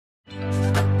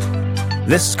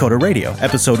This is Coder Radio,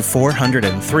 episode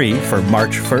 403 for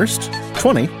March 1st,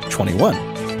 2021.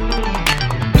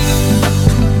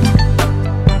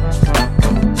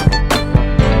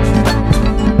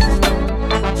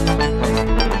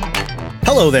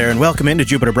 Hello there, and welcome into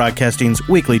Jupiter Broadcasting's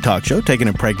weekly talk show, taking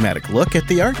a pragmatic look at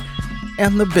the art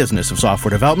and the business of software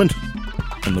development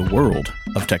in the world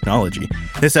of technology.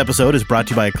 This episode is brought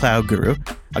to you by Cloud Guru.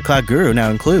 A Cloud Guru now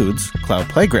includes Cloud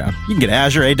Playground. You can get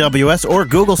Azure, AWS, or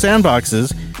Google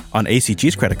Sandboxes on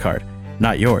ACG's credit card.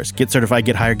 Not yours. Get certified,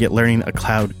 get hired, get learning at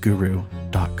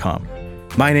cloudguru.com.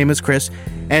 My name is Chris,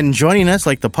 and joining us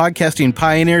like the podcasting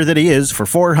pioneer that he is for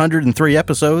 403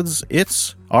 episodes,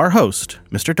 it's our host,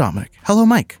 Mr. Dominic. Hello,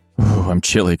 Mike. Oh, I'm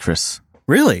chilly, Chris.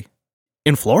 Really?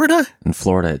 In Florida? In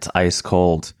Florida, it's ice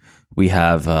cold. We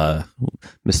have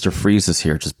Mr. Freeze is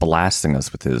here just blasting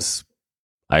us with his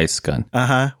ice gun.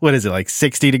 What is it, like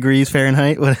 60 degrees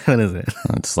Fahrenheit? What is it?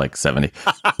 It's like 70.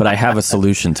 But I have a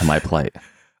solution to my plight.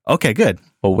 Okay, good.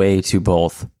 A way to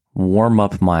both warm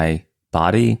up my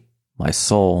body, my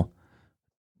soul,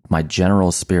 my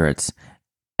general spirits,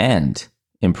 and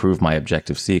improve my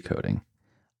Objective-C coding.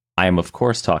 I am, of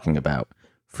course, talking about,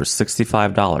 for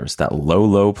 $65, that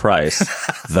low price,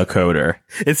 the Coder.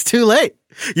 It's too late.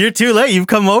 You're too late. You've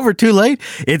come over too late.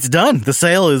 It's done. The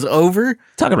sale is over.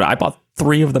 Talking about, I bought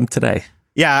 3 of them today.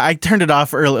 Yeah, I turned it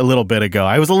off a little bit ago.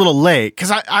 I was a little late because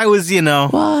I was,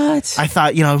 What? I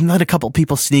thought, let a couple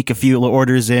people sneak a few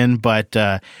orders in, but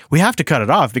we have to cut it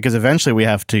off because eventually we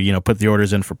have to, put the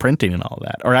orders in for printing and all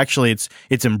that. Or actually,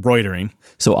 it's embroidering.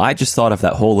 So I just thought of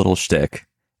that whole little shtick,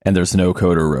 and there's no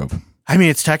Coder robe. I mean,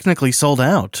 it's technically sold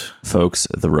out. Folks,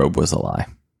 the robe was a lie.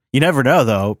 You never know,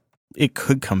 though. It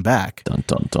could come back. Dun,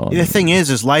 dun, dun. The thing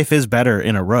is life is better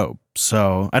in a robe.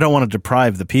 So I don't want to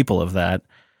deprive the people of that.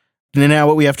 And now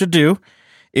what we have to do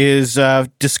is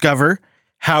discover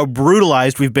how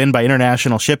brutalized we've been by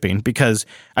international shipping, because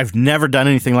I've never done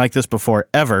anything like this before,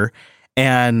 ever.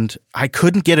 And I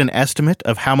couldn't get an estimate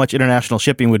of how much international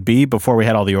shipping would be before we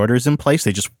had all the orders in place.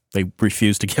 They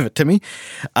refused to give it to me.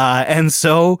 And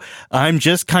so I'm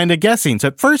just kind of guessing. So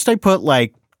at first I put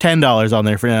like $10 on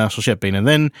there for international shipping. And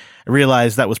then I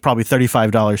realized that was probably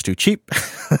 $35 too cheap.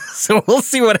 So we'll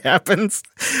see what happens.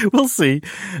 We'll see.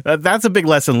 That's a big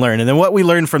lesson learned. And then what we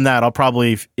learn from that, I'll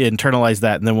probably internalize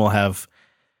that. And then we'll have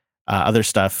other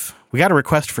stuff. We got a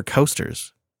request for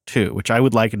coasters too, which I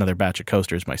would like another batch of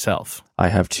coasters myself. I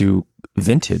have 2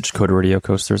 vintage Coder Radio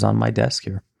coasters on my desk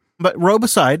here. But robe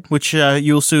aside, which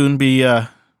you'll soon be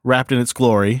wrapped in its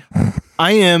glory,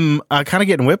 I am kind of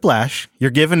getting whiplash.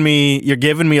 You're giving me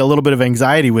a little bit of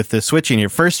anxiety with this switching here.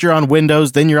 First you're on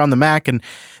Windows, then you're on the Mac, and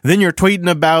then you're tweeting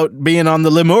about being on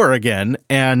the Lemur again.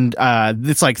 And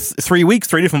it's like 3 weeks,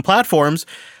 3 different platforms.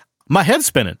 My head's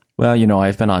spinning. Well,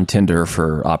 I've been on Tinder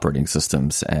for operating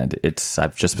systems, and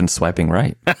I've just been swiping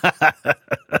right.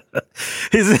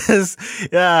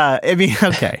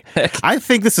 Okay. I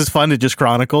think this is fun to just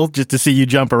chronicle, just to see you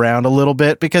jump around a little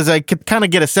bit, because I could kind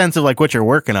of get a sense of like what you're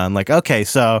working on. Like, okay,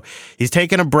 so he's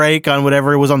taking a break on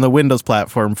whatever it was on the Windows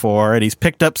platform for, and he's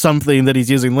picked up something that he's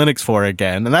using Linux for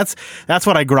again. And that's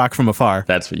what I grok from afar.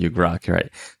 That's what you grok, right?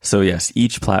 So yes,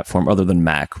 each platform other than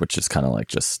Mac, which is kind of like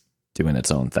just doing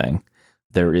its own thing,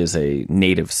 there is a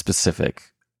native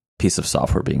specific piece of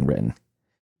software being written,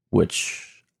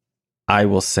 which I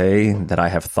will say that I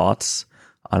have thoughts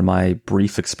on my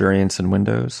brief experience in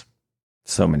Windows.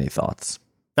 So many thoughts.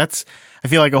 I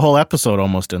feel like a whole episode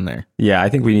almost in there. Yeah, I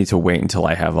think we need to wait until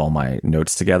I have all my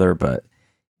notes together, but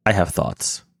I have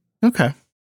thoughts. Okay.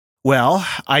 Well,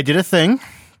 I did a thing.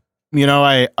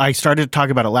 I started to talk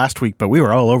about it last week, but we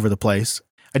were all over the place.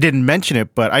 I didn't mention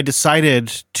it, but I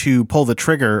decided to pull the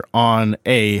trigger on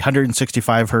a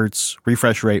 165 hertz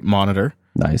refresh rate monitor.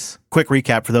 Nice. Quick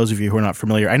recap for those of you who are not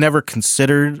familiar. I never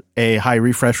considered a high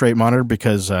refresh rate monitor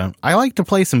because I like to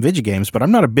play some video games, but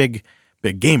I'm not a big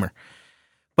gamer.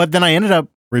 But then I ended up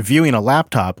reviewing a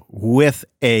laptop with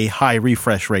a high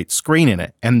refresh rate screen in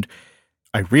it, and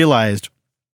I realized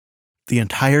the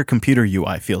entire computer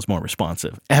UI feels more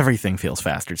responsive. Everything feels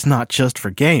faster. It's not just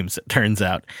for games, it turns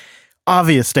out.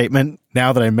 Obvious statement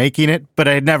now that I'm making it, but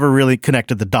I had never really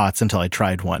connected the dots until I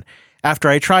tried one. After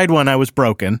I tried one, I was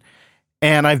broken,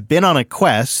 and I've been on a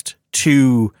quest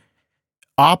to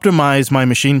optimize my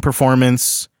machine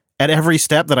performance at every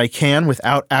step that I can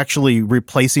without actually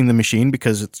replacing the machine,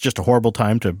 because it's just a horrible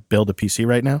time to build a PC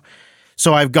right now.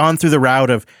 So I've gone through the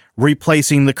route of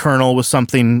replacing the kernel with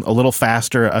something a little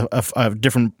faster, a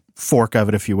different fork of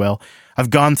it, if you will.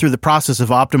 I've gone through the process of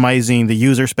optimizing the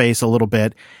user space a little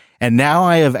bit. And now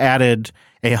I have added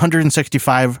a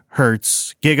 165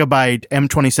 hertz gigabyte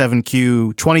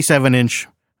M27Q 27-inch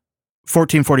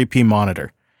 1440p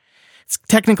monitor. It's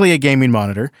technically a gaming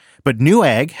monitor, but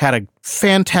Newegg had a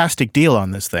fantastic deal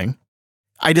on this thing.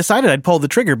 I decided I'd pull the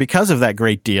trigger because of that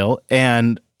great deal,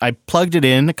 and I plugged it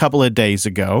in a couple of days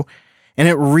ago, and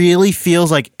it really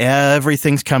feels like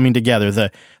everything's coming together.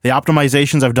 The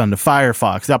optimizations I've done to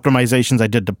Firefox, the optimizations I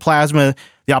did to Plasma,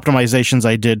 the optimizations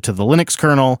I did to the Linux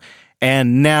kernel,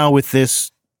 and now with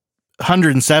this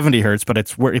 170 hertz, but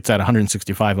it's at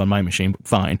 165 on my machine, but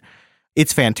fine.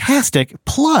 It's fantastic.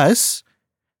 Plus,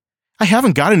 I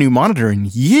haven't got a new monitor in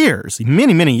years,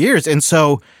 many, many years. And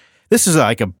so this is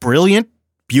like a brilliant,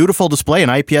 beautiful display, an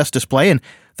IPS display, and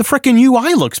the frickin'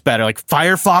 UI looks better. Like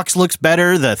Firefox looks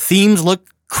better. The themes look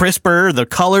crisper. The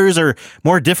colors are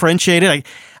more differentiated.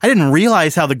 I didn't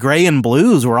realize how the gray and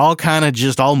blues were all kind of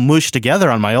just all mushed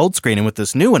together on my old screen. And with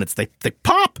this new one, they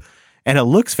pop and it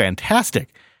looks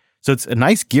fantastic. So it's a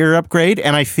nice gear upgrade.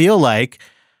 And I feel like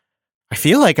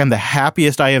I'm the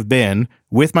happiest I have been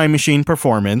with my machine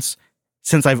performance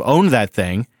since I've owned that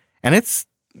thing. And it's,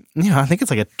 I think it's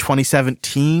like a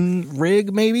 2017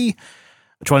 rig, maybe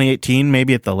 2018,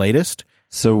 maybe at the latest.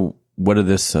 So what did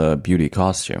this beauty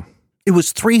cost you? It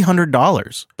was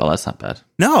 $300. Oh, that's not bad.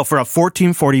 No, for a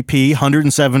 1440p,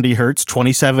 170 hertz,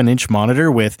 27-inch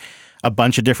monitor with a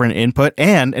bunch of different input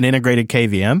and an integrated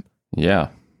KVM. Yeah.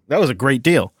 That was a great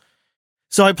deal.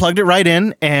 So I plugged it right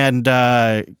in, and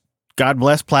God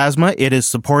bless Plasma. It is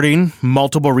supporting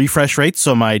multiple refresh rates.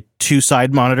 So my two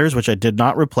side monitors, which I did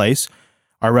not replace,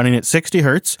 are running at 60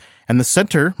 hertz, and the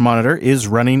center monitor is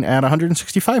running at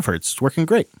 165 hertz. It's working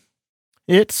great.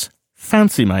 It's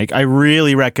fancy, Mike. I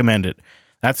really recommend it.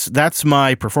 That's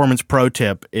my performance pro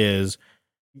tip is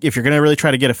if you're going to really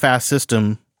try to get a fast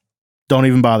system, don't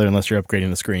even bother unless you're upgrading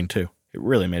the screen too. It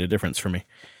really made a difference for me.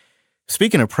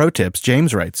 Speaking of pro tips,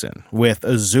 James writes in with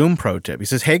a Zoom pro tip. He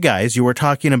says, hey guys, you were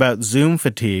talking about Zoom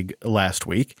fatigue last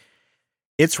week.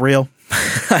 It's real.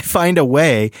 I find a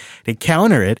way to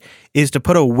counter it is to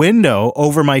put a window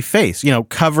over my face,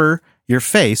 cover your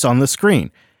face on the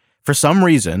screen. For some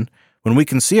reason, when we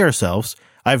can see ourselves,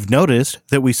 I've noticed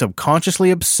that we subconsciously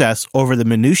obsess over the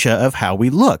minutia of how we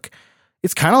look.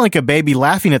 It's kind of like a baby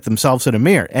laughing at themselves in a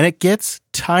mirror, and it gets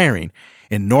tiring.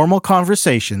 In normal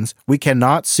conversations, we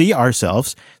cannot see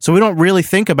ourselves, so we don't really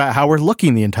think about how we're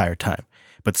looking the entire time.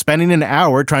 But spending an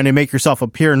hour trying to make yourself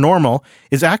appear normal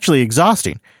is actually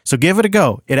exhausting. So give it a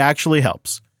go. It actually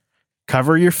helps.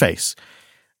 Cover your face.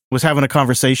 Was having a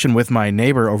conversation with my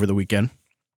neighbor over the weekend,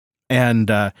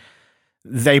 and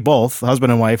they both,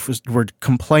 husband and wife, were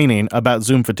complaining about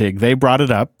Zoom fatigue. They brought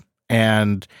it up,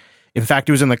 and in fact,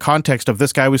 it was in the context of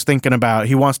this guy was thinking about,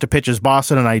 he wants to pitch his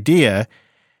boss an idea,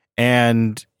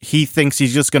 and he thinks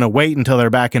he's just going to wait until they're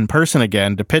back in person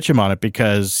again to pitch him on it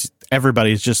because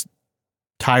everybody's just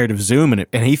tired of Zoom,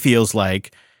 and he feels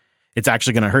like it's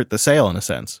actually going to hurt the sale in a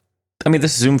sense. I mean,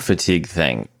 this Zoom fatigue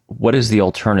thing, what is the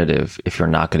alternative if you're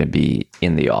not going to be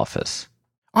in the office?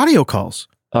 Audio calls.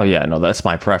 Oh yeah, no, that's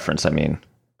my preference. I mean,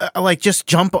 just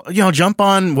jump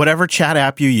on whatever chat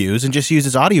app you use and just use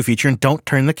its audio feature and don't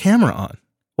turn the camera on.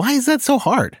 Why is that so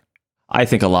hard? I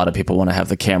think a lot of people want to have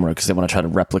the camera because they want to try to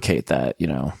replicate that,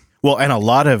 Well, and a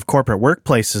lot of corporate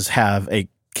workplaces have a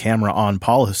camera on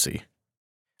policy.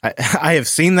 I have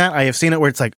seen that. I have seen it where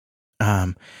it's like,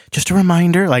 just a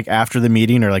reminder, like after the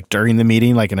meeting or like during the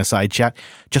meeting, like in a side chat,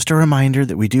 just a reminder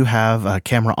that we do have a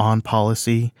camera on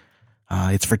policy.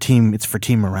 It's for team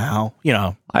morale,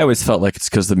 I always felt like it's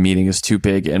because the meeting is too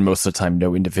big and most of the time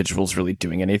no individual's really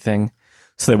doing anything.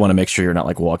 So they want to make sure you're not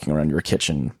like walking around your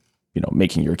kitchen,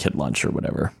 making your kid lunch or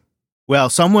whatever. Well,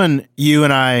 someone you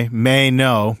and I may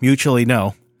mutually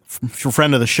know,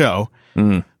 friend of the show,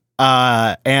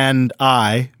 and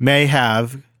I may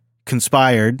have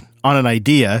conspired on an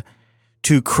idea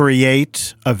to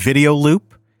create a video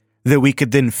loop that we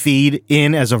could then feed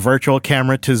in as a virtual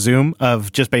camera to Zoom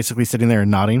of just basically sitting there and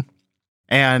nodding.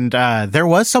 And there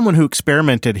was someone who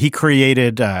experimented. He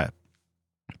created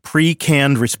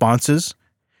pre-canned responses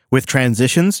with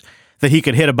transitions that he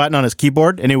could hit a button on his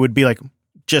keyboard and it would be like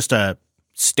just a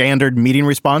standard meeting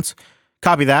response.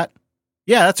 Copy that.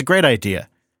 Yeah, that's a great idea.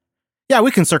 Yeah,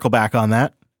 we can circle back on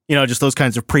that. Just those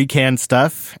kinds of pre-canned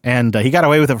stuff. And he got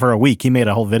away with it for a week. He made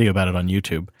a whole video about it on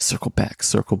YouTube.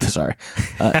 Sorry.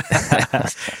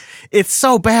 It's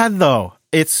so bad, though.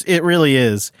 It really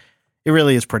is. It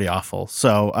really is pretty awful.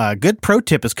 So good pro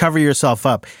tip is cover yourself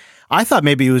up. I thought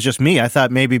maybe it was just me. I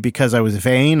thought maybe because I was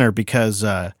vain or because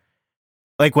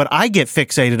what I get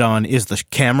fixated on is the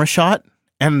camera shot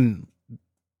and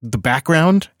the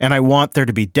background. And I want there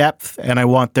to be depth and I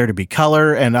want there to be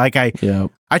color. And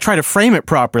I try to frame it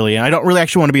properly, and I don't really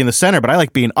actually want to be in the center, but I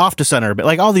like being off to center. But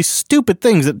like all these stupid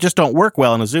things that just don't work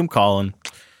well in a Zoom call, and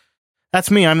that's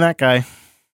me. I'm that guy.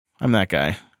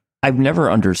 I've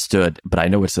never understood, but I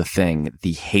know it's a thing,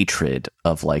 the hatred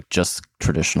of like just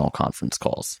traditional conference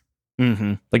calls.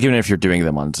 Mm-hmm. Like even if you're doing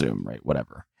them on Zoom, right?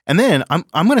 Whatever. And then I'm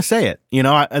going to say it. You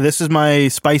know, this is my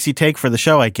spicy take for the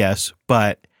show, I guess,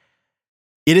 but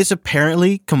it is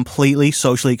apparently completely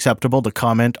socially acceptable to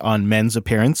comment on men's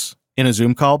appearance in a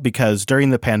Zoom call, because during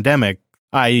the pandemic,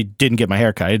 I didn't get my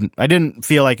hair cut. I didn't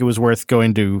feel like it was worth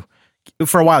going to.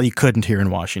 For a while, you couldn't here in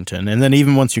Washington. And then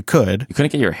even once you could. You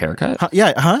couldn't get your hair cut?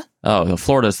 Yeah, huh? Oh,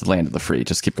 Florida's the land of the free.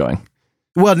 Just keep going.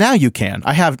 Well, now you can.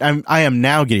 I am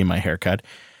now getting my hair cut.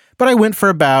 But I went for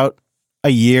about a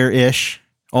year-ish,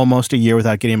 almost a year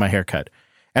without getting my hair cut.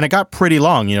 And it got pretty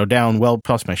long, you know, down well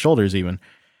past my shoulders even.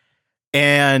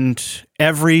 And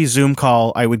every Zoom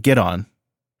call I would get on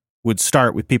would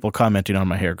start with people commenting on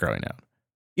my hair growing out.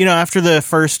 You know, after the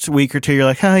first week or two, you're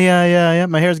like, oh, yeah,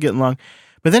 my hair's getting long.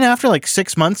 But then after like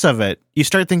 6 months of it, you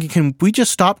start thinking, can we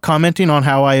just stop commenting on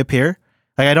how I appear?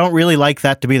 Like, I don't really like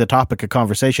that to be the topic of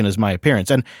conversation is my appearance.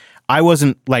 And I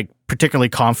wasn't like particularly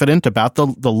confident about the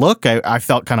look. I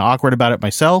felt kind of awkward about it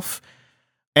myself.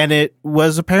 And it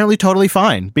was apparently totally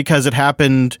fine because it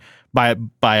happened by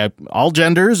all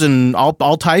genders and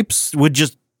all types would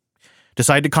just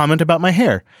decide to comment about my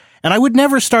hair. And I would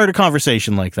never start a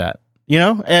conversation like that, you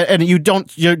know? And you don't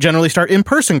generally start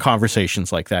in-person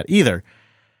conversations like that either.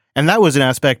 And that was an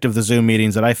aspect of the Zoom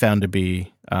meetings that I found to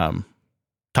be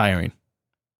tiring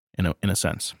in a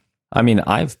sense. I mean,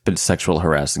 I've been sexual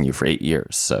harassing you for 8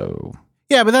 years, so...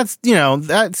 Yeah, but that's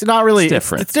not really... It's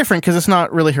different. It's different because it's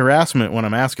not really harassment when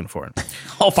I'm asking for it.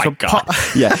 Oh my God.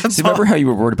 Yeah. So remember how you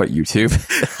were worried about YouTube?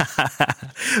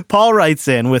 Paul writes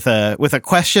in with a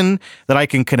question that I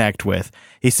can connect with.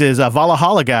 He says,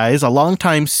 Valhalla guy is a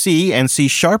longtime C and C#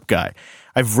 guy.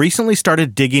 I've recently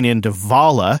started digging into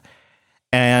Vala,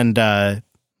 and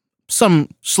some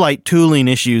slight tooling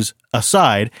issues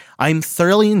aside, I'm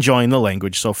thoroughly enjoying the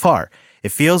language so far.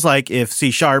 It feels like if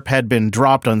C# had been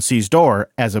dropped on C's door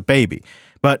as a baby.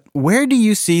 But where do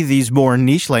you see these more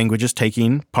niche languages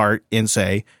taking part in,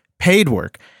 say, paid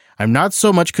work? I'm not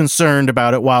so much concerned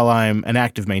about it while I'm an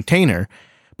active maintainer,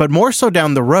 but more so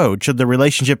down the road should the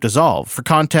relationship dissolve. For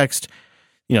context,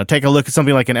 you know, take a look at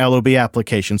something like an LOB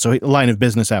application, so a line of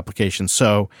business application.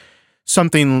 So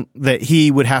something that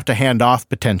he would have to hand off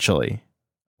potentially.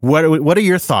 What are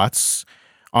your thoughts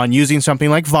on using something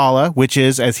like Vala, which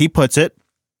is, as he puts it,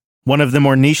 one of the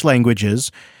more niche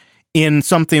languages, in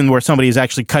something where somebody is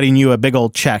actually cutting you a big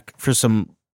old check for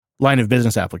some line of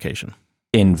business application?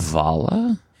 In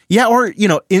Vala? Yeah, or, you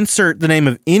know, insert the name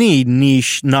of any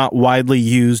niche, not widely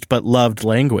used but loved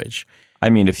language. I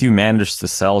mean, if you manage to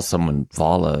sell someone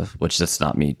Vala, which that's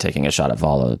not me taking a shot at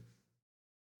Vala,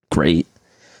 great.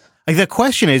 Like, the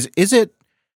question is it,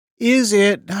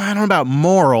 I don't know about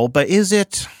moral, but is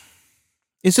it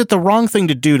the wrong thing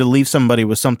to do to leave somebody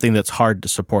with something that's hard to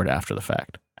support after the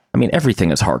fact? I mean, everything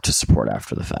is hard to support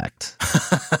after the fact.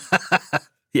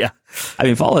 Yeah. I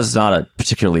mean, Vala is not a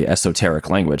particularly esoteric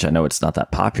language. I know it's not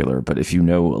that popular, but if you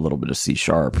know a little bit of C#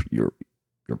 or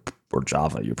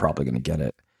Java, you're probably going to get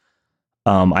it.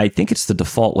 I think it's the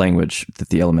default language that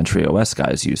the elementary OS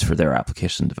guys use for their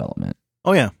application development.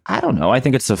 Oh, yeah. I don't know. I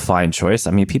think it's a fine choice.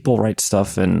 I mean, people write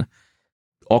stuff in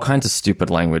all kinds of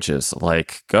stupid languages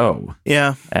like Go,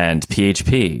 yeah, and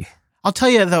PHP. I'll tell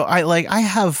you though, I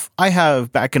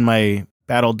have back in my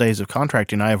bad old days of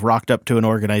contracting, I have rocked up to an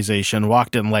organization,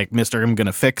 walked in like Mr. I'm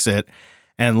gonna fix it,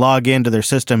 and log into their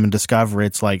system and discover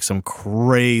it's like some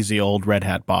crazy old Red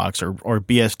Hat box or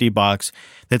BSD box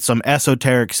that's some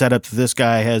esoteric setup that this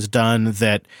guy has done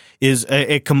that is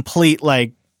a complete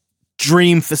like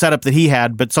dream setup that he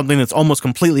had, but something that's almost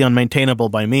completely unmaintainable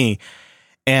by me.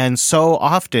 And so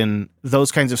often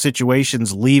those kinds of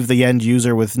situations leave the end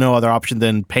user with no other option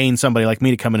than paying somebody like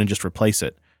me to come in and just replace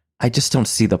it. I just don't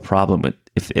see the problem with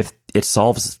if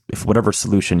whatever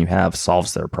solution you have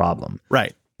solves their problem.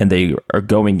 Right. And they are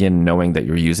going in knowing that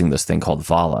you're using this thing called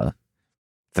Vala,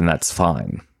 then that's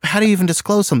fine. How do you even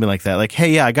disclose something like that? Like,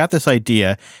 hey, yeah, I got this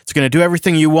idea. It's going to do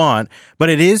everything you want, but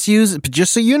it is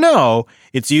just so you know,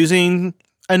 it's using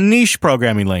a niche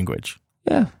programming language.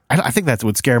 Yeah. I think that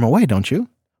would scare them away, don't you?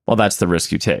 Well, that's the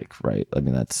risk you take, right? I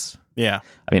mean, that's... Yeah.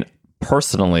 I mean,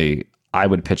 personally, I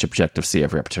would pitch Objective-C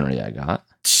every opportunity I got.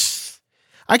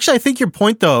 Actually, I think your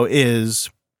point, though, is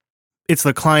it's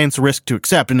the client's risk to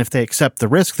accept, and if they accept the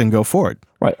risk, then go for it.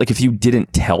 Right. Like, if you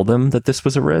didn't tell them that this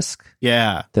was a risk...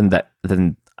 Yeah.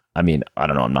 Then, I mean, I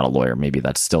don't know, I'm not a lawyer, maybe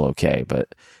that's still okay,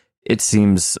 but it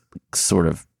seems sort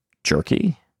of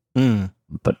jerky.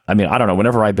 But I mean, I don't know.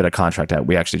 Whenever I bid a contract out,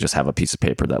 we actually just have a piece of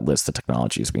paper that lists the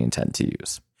technologies we intend to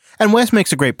use. And Wes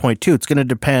makes a great point, too. It's going to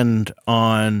depend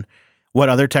on what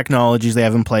other technologies they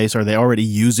have in place. Are they already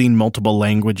using multiple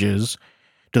languages?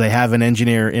 Do they have an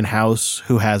engineer in-house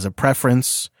who has a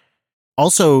preference?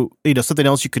 Also, something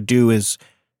else you could do is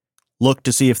look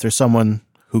to see if there's someone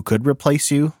who could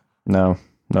replace you. No,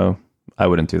 I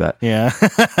wouldn't do that. Yeah.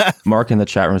 Mark in the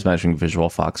chat room is mentioning Visual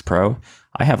Fox Pro.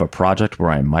 I have a project where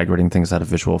I'm migrating things out of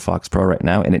Visual Fox Pro right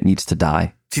now, and it needs to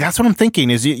die. See, that's what I'm thinking.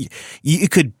 Is you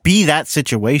could be that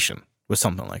situation with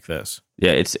something like this.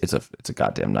 Yeah, it's a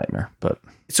goddamn nightmare. But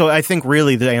so I think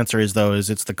really the answer is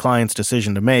it's the client's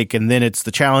decision to make, and then it's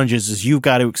the challenges is you've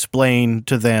got to explain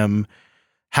to them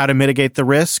how to mitigate the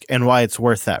risk and why it's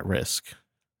worth that risk.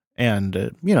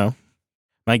 And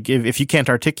like if you can't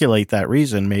articulate that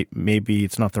reason, maybe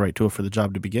it's not the right tool for the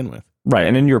job to begin with. Right,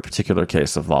 and in your particular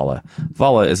case of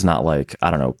Vala is not like, I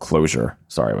don't know, Clojure.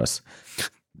 Sorry, Wes.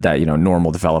 That,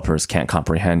 normal developers can't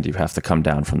comprehend. You have to come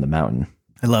down from the mountain.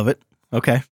 I love it.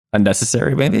 Okay.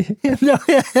 Unnecessary, maybe? No.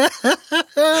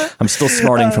 I'm still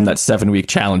smarting from that 7-week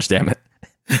challenge, damn it.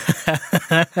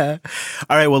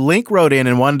 All right, well, Link wrote in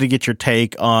and wanted to get your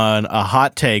take on a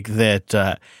hot take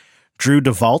that Drew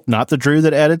DeVault, not the Drew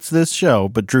that edits this show,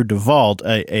 but Drew DeVault,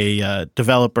 a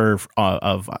developer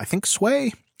of, I think,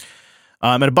 Sway,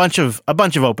 and a bunch of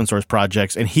open source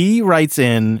projects. And he writes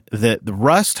in that the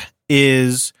Rust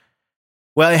is,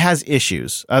 well, it has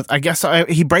issues. I guess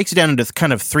he breaks it down into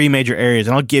kind of 3 major areas,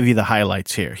 and I'll give you the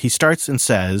highlights here. He starts and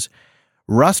says,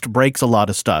 Rust breaks a lot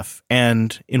of stuff,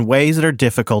 and in ways that are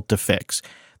difficult to fix.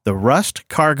 The Rust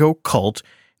cargo cult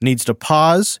needs to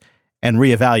pause and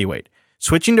reevaluate.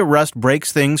 Switching to Rust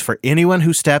breaks things for anyone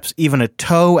who steps even a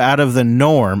toe out of the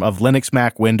norm of Linux,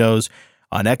 Mac, Windows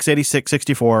on x86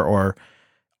 64 or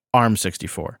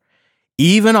ARM64.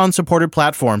 Even on supported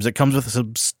platforms, it comes with a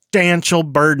substantial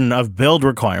burden of build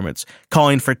requirements,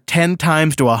 calling for 10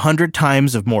 times to 100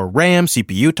 times of more RAM,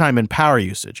 CPU time, and power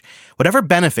usage. Whatever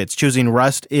benefits choosing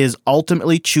Rust is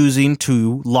ultimately choosing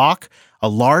to lock a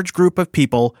large group of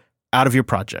people out of your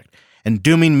project and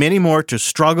dooming many more to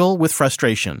struggle with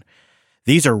frustration.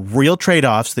 These are real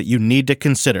trade-offs that you need to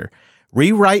consider.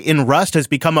 Rewrite in Rust has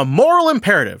become a moral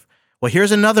imperative. Well,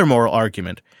 here's another moral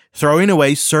argument. Throwing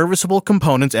away serviceable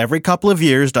components every couple of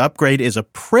years to upgrade is a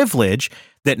privilege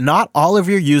that not all of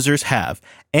your users have,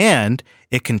 and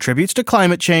it contributes to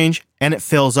climate change, and it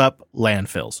fills up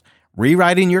landfills.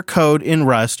 Rewriting your code in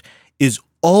Rust is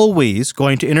always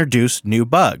going to introduce new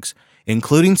bugs,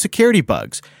 including security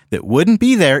bugs, that wouldn't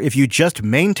be there if you just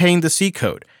maintained the C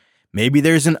code. Maybe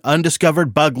there's an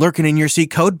undiscovered bug lurking in your C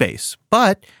code base,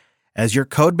 but as your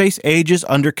code base ages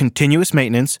under continuous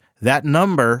maintenance, that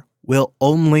number will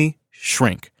only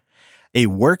shrink. A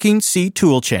working C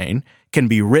toolchain can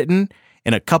be written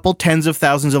in a couple tens of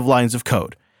thousands of lines of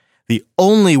code. The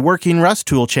only working Rust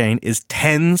toolchain is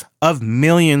tens of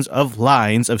millions of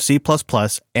lines of C++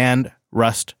 and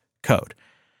Rust code.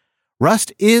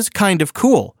 Rust is kind of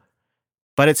cool,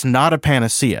 but it's not a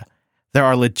panacea. There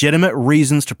are legitimate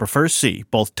reasons to prefer C,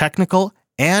 both technical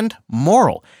and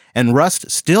moral, and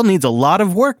Rust still needs a lot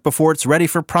of work before it's ready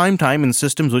for prime time in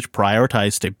systems which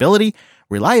prioritize stability,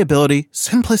 reliability,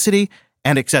 simplicity,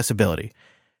 and accessibility.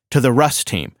 To the Rust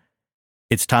team,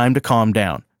 it's time to calm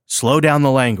down, slow down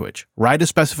the language, write a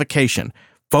specification,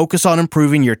 focus on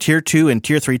improving your Tier 2 and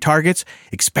Tier 3 targets,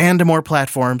 expand to more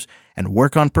platforms, and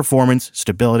work on performance,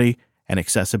 stability, and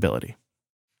accessibility.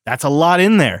 That's a lot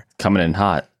in there. Coming in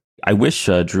hot. I wish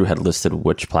Drew had listed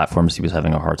which platforms he was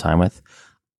having a hard time with.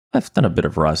 I've done a bit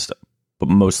of Rust, but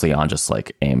mostly on just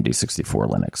like AMD 64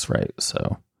 Linux, right?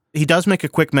 So he does make a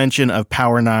quick mention of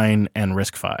Power9 and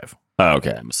RISC-V. Oh,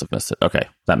 okay. I must have missed it. Okay,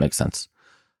 that makes sense.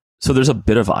 So there's a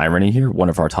bit of irony here. One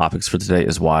of our topics for today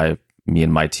is why me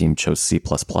and my team chose C++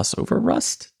 over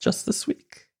Rust just this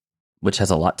week, which has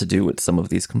a lot to do with some of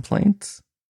these complaints.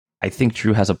 I think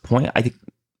Drew has a point. I think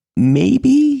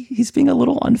maybe he's being a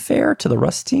little unfair to the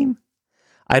Rust team.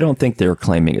 I don't think they're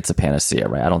claiming it's a panacea,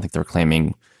 right? I don't think they're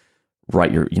claiming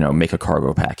make a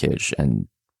cargo package and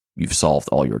you've solved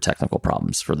all your technical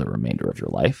problems for the remainder of your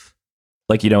life.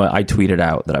 Like, I tweeted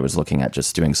out that I was looking at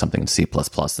just doing something in C++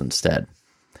 instead.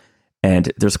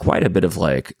 And there's quite a bit of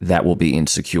like, that will be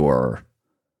insecure.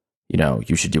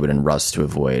 You should do it in Rust to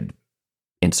avoid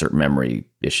insert memory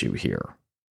issue here,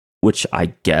 which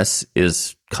I guess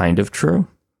is kind of true.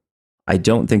 I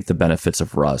don't think the benefits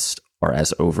of Rust are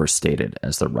as overstated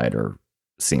as the writer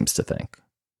seems to think.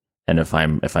 And if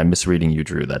I'm misreading you,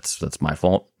 Drew, that's my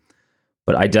fault.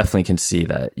 But I definitely can see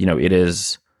that, it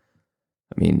is,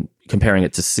 comparing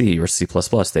it to C or C++,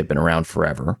 they've been around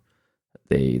forever.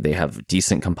 They have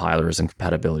decent compilers and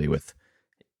compatibility with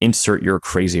insert your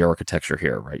crazy architecture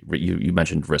here, right? You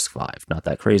mentioned RISC-V, not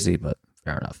that crazy, but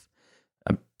fair enough.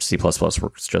 C++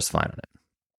 works just fine on it.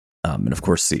 And of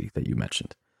course, C that you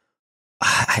mentioned.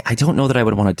 I don't know that I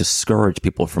would want to discourage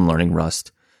people from learning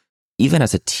Rust. Even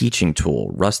as a teaching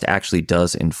tool, Rust actually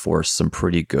does enforce some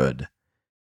pretty good,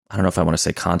 I don't know if I want to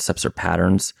say concepts or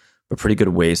patterns, but pretty good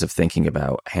ways of thinking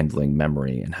about handling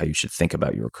memory and how you should think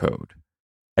about your code.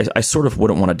 I sort of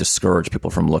wouldn't want to discourage people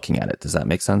from looking at it. Does that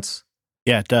make sense?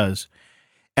 Yeah, it does.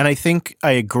 And I think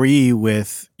I agree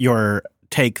with your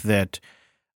take that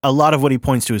a lot of what he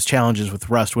points to as challenges with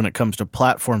Rust when it comes to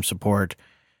platform support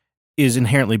is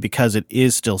inherently because it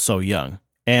is still so young.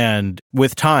 And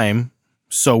with time,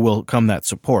 so will come that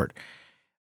support.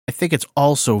 I think it's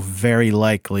also very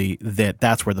likely that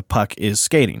that's where the puck is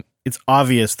skating. It's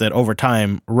obvious that over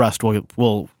time, Rust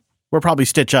will probably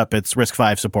stitch up its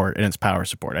RISC-V support and its power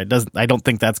support. I don't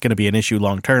think that's going to be an issue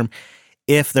long term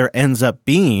if there ends up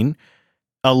being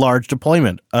a large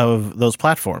deployment of those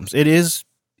platforms. It is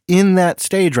in that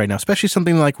stage right now, especially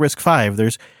something like RISC-V.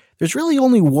 There's really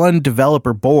only one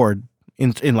developer board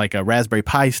in like a Raspberry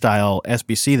Pi style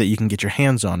SBC that you can get your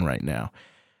hands on right now.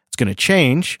 It's going to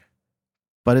change,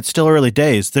 but it's still early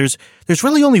days. There's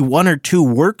really only one or two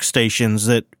workstations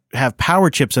that have power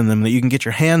chips in them that you can get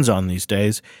your hands on these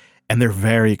days, and they're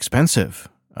very expensive.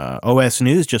 OS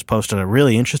News just posted a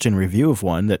really interesting review of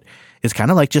one that is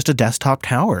kind of like just a desktop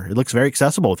tower. It looks very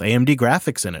accessible with AMD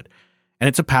graphics in it, and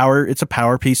it's a power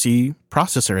PC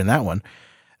processor in that one.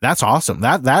 That's awesome.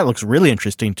 That looks really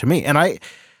interesting to me, and I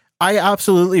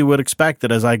absolutely would expect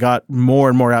that as I got more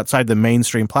and more outside the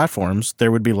mainstream platforms,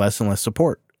 there would be less and less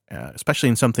support, especially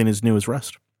in something as new as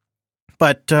Rust.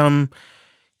 But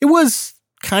it was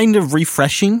kind of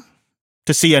refreshing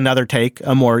to see another take,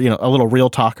 a little real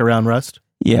talk around Rust.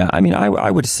 Yeah, I mean, I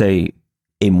would say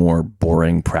a more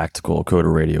boring practical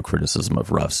Coder Radio criticism of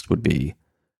Rust would be,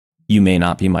 you may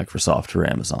not be Microsoft or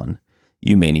Amazon.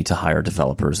 You may need to hire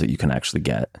developers that you can actually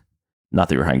get. Not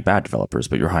that you're hiring bad developers,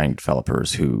 but you're hiring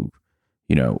developers who,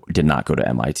 did not go to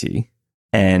MIT.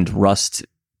 And Rust,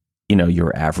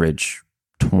 your average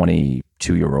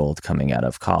 22-year-old coming out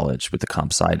of college with a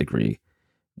comp sci degree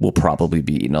will probably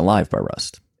be eaten alive by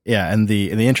Rust. Yeah, and the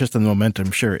interest and the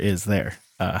momentum sure is there.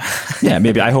 Yeah,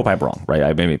 maybe. I hope I'm wrong,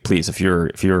 right? Maybe, please, if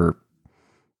you're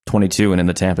 22 and in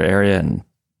the Tampa area and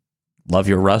love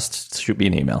your Rust, shoot me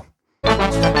an email.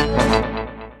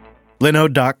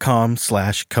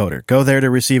 Linode.com/coder. Go there to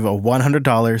receive a $100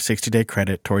 60-day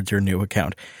credit towards your new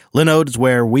account. Linode is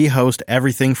where we host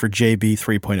everything for JB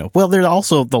 3.0. Well, they're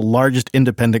also the largest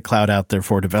independent cloud out there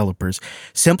for developers.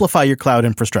 Simplify your cloud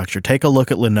infrastructure. Take a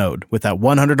look at Linode. With that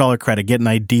 $100 credit, get an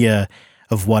idea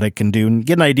of what it can do and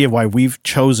get an idea of why we've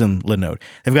chosen Linode.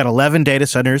 They've got 11 data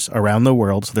centers around the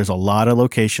world, so there's a lot of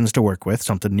locations to work with,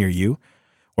 something near you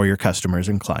or your customers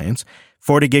and clients.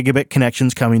 40 gigabit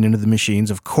connections coming into the machines.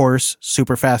 Of course,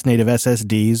 super fast native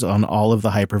SSDs on all of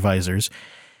the hypervisors.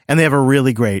 And they have a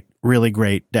really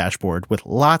great dashboard with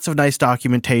lots of nice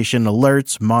documentation,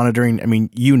 alerts, monitoring. I mean,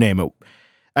 you name it.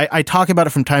 I talk about it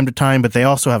from time to time, but they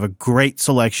also have a great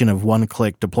selection of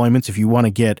one-click deployments. If you want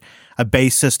to get a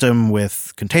base system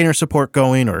with container support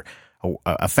going or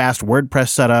a fast WordPress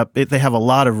setup, they have a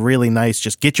lot of really nice,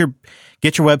 just get your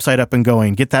website up and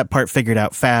going, get that part figured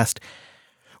out fast.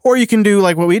 Or you can do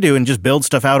like what we do and just build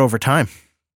stuff out over time.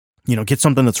 Get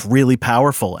something that's really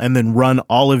powerful and then run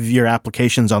all of your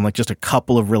applications on like just a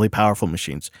couple of really powerful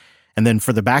machines. And then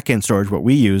for the backend storage, what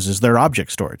we use is their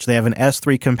object storage. They have an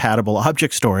S3 compatible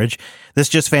object storage that's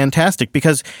just fantastic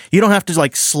because you don't have to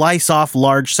like slice off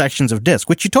large sections of disk,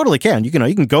 which you totally can. You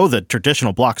can go the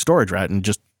traditional block storage route and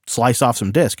just slice off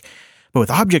some disk. But with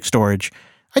object storage,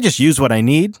 I just use what I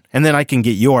need and then I can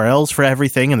get URLs for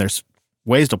everything and there's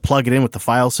ways to plug it in with the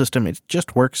file system. It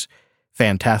just works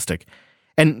fantastic.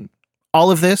 And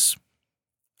all of this,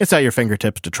 it's at your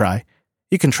fingertips to try.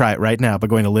 You can try it right now by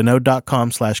going to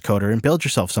linode.com/coder and build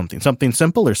yourself something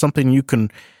simple or something you can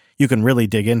really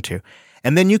dig into.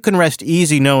 And then you can rest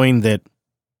easy knowing that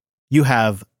you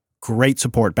have great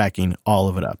support backing all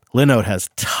of it up. Linode has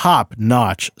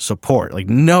top-notch support. Like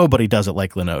nobody does it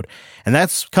like Linode. And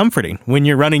that's comforting when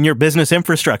you're running your business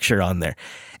infrastructure on there.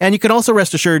 And you can also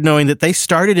rest assured knowing that they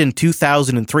started in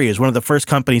 2003 as one of the first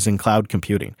companies in cloud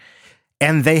computing.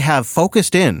 And they have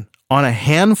focused in on a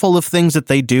handful of things that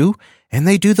they do, and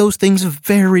they do those things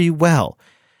very well.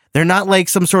 They're not like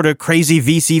some sort of crazy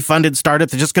VC-funded startup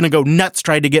that's just going to go nuts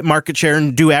trying to get market share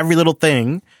and do every little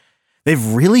thing.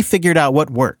 They've really figured out what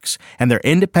works, and they're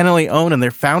independently owned, and they're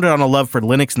founded on a love for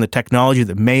Linux and the technology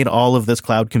that made all of this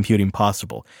cloud computing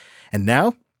possible. And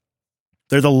now,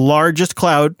 They're the largest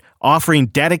cloud offering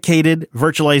dedicated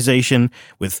virtualization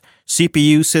with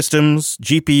CPU systems,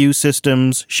 GPU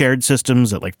systems, shared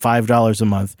systems at like $5 a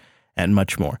month, and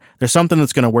much more. There's something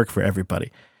that's going to work for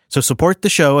everybody. So support the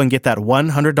show and get that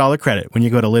 $100 credit when you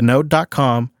go to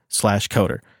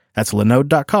linode.com/coder. That's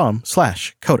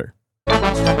linode.com/coder.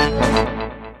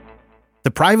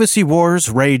 The privacy wars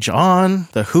rage on.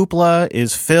 The hoopla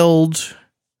is filled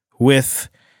with,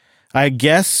 I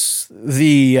guess,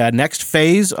 the next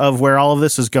phase of where all of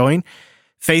this is going.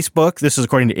 Facebook, this is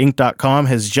according to Inc.com,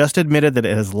 has just admitted that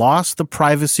it has lost the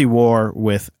privacy war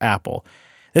with Apple.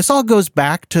 This all goes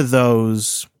back to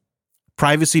those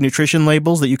privacy nutrition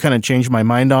labels that you kind of changed my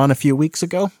mind on a few weeks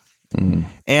ago.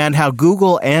 And how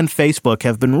Google and Facebook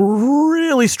have been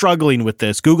really struggling with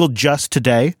this. Google just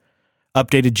today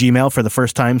updated Gmail for the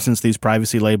first time since these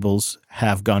privacy labels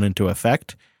have gone into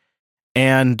effect.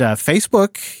 And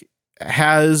Facebook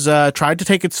has tried to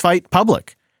take its fight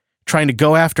public, trying to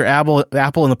go after Apple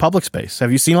in the public space.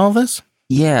 Have you seen all of this?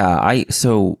 Yeah.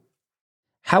 So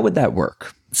how would that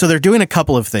work? So they're doing a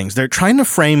couple of things. They're trying to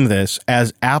frame this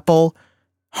as Apple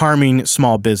harming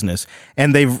small business,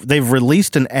 and they've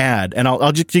released an ad, and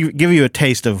I'll just give you a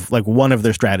taste of like one of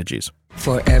their strategies.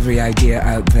 For every idea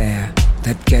out there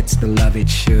that gets the love it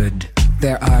should,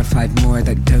 there are 5 more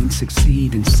that don't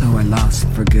succeed and so are lost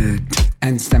for good.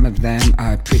 And some of them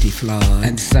are pretty flawed,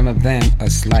 and some of them are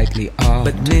slightly odd.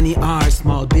 But many are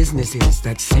small businesses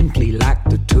that simply lack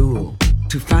the tool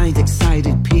to find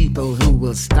excited people who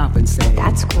will stop and say,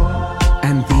 "That's cool."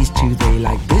 And these 2, they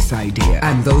like this idea,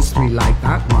 and those 3 like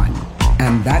that one.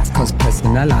 And that's cause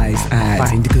personalized ads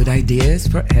find good ideas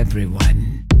for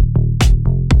everyone.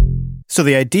 So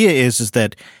the idea is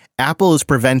that Apple is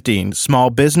preventing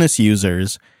small business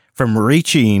users from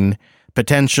reaching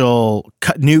potential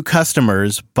new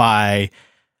customers by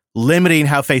limiting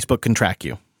how Facebook can track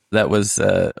you. That was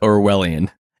Orwellian.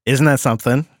 Isn't that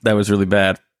something? That was really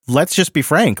bad. Let's just be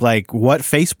frank. Like, what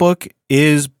Facebook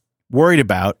is worried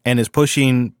about and is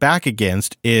pushing back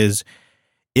against is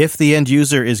if the end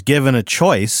user is given a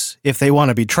choice, if they want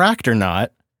to be tracked or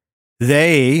not,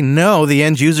 they know the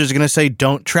end user is going to say,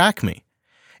 "Don't track me."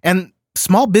 And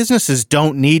small businesses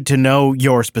don't need to know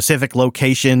your specific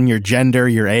location, your gender,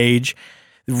 your age.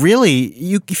 Really,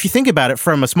 if you think about it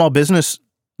from a small business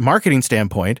marketing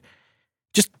standpoint,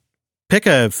 just pick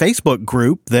a Facebook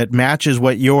group that matches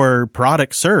what your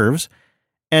product serves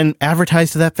and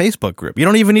advertise to that Facebook group. You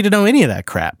don't even need to know any of that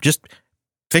crap. Just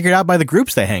figure it out by the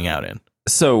groups they hang out in.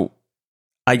 So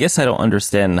I guess I don't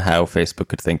understand how Facebook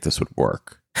could think this would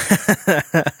work.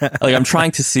 Like, I'm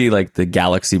trying to see like the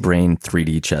Galaxy Brain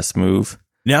 3D chess move.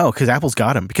 No, because Apple's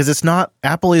got them. Because it's not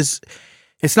Apple's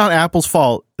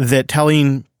fault that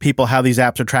telling people how these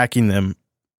apps are tracking them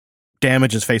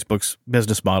damages Facebook's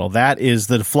business model. That is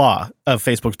the flaw of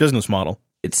Facebook's business model.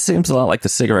 It seems a lot like the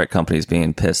cigarette companies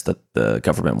being pissed that the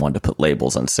government wanted to put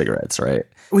labels on cigarettes, right?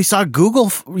 We saw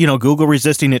Google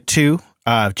resisting it too.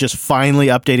 Just finally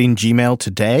updating Gmail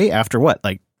today after what,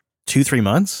 like 2-3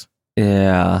 months?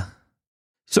 Yeah.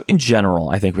 So in general,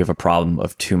 I think we have a problem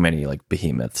of too many like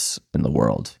behemoths in the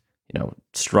world,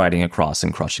 striding across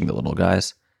and crushing the little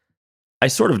guys. I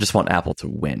sort of just want Apple to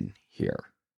win here.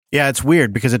 Yeah, it's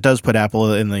weird because it does put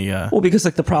Apple in the... Well, because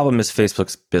like the problem is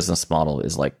Facebook's business model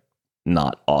is like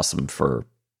not awesome for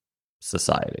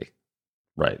society,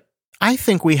 right? I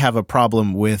think we have a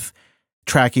problem with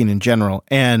tracking in general,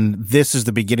 and this is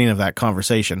the beginning of that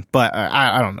conversation. But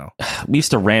I don't know. We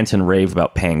used to rant and rave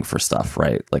about paying for stuff,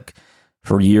 right? Like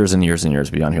for years and years and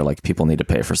years, we on here like people need to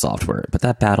pay for software, but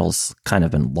that battle's kind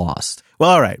of been lost.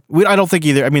 Well, all right. I don't think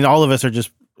either. I mean, all of us are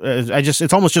just.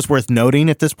 It's almost just worth noting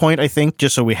at this point, I think,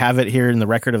 just so we have it here in the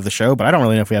record of the show. But I don't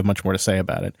really know if we have much more to say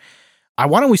about it.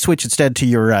 Why don't we switch instead to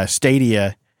your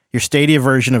Stadia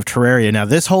version of Terraria? Now,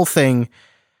 this whole thing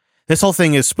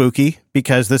is spooky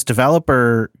because this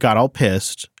developer got all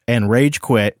pissed and rage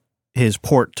quit his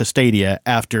port to Stadia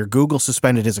after Google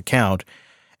suspended his account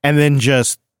and then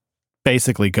just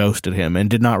basically ghosted him and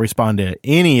did not respond to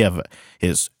any of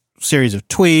his series of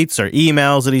tweets or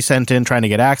emails that he sent in trying to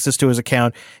get access to his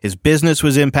account. His business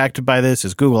was impacted by this.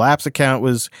 His Google Apps account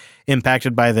was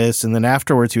impacted by this. And then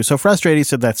afterwards, he was so frustrated, he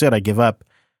said, "That's it. I give up.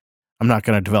 I'm not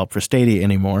going to develop for Stadia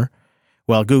anymore."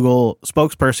 Well, Google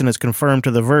spokesperson has confirmed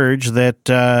to The Verge that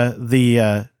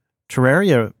the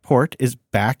Terraria port is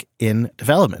back in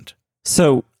development.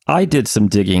 So I did some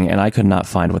digging and I could not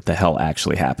find what the hell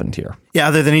actually happened here. Yeah,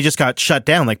 other than he just got shut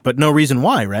down, but no reason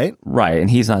why, right? Right, and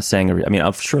he's not saying... I mean,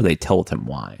 I'm sure they told him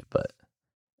why, but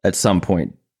at some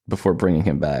point before bringing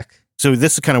him back. So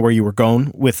this is kind of where you were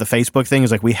going with the Facebook thing,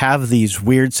 is like we have these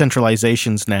weird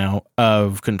centralizations now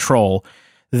of control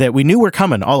that we knew were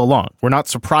coming all along. We're not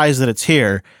surprised that it's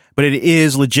here, but it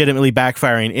is legitimately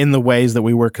backfiring in the ways that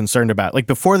we were concerned about. Like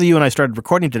before you and I started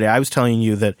recording today, I was telling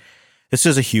you that this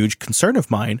is a huge concern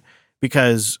of mine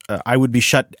because I would be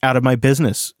shut out of my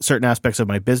business. Certain aspects of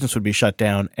my business would be shut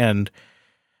down. And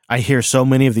I hear so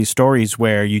many of these stories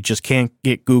where you just can't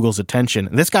get Google's attention.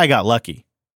 And this guy got lucky.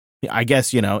 I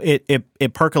guess,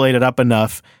 it percolated up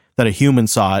enough that a human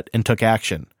saw it and took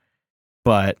action.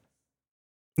 But,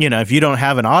 if you don't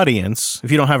have an audience,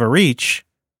 if you don't have a reach,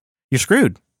 you're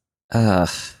screwed. I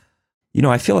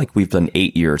feel like we've done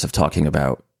 8 years of talking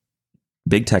about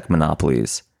big tech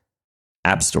monopolies,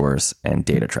 app stores, and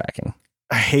data tracking.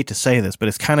 I hate to say this, but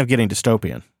it's kind of getting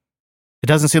dystopian. It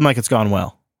doesn't seem like it's gone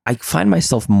well. I find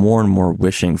myself more and more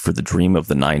wishing for the dream of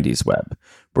the 90s web,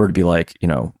 where it'd be like,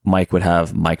 Mike would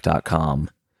have Mike.com,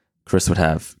 Chris would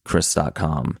have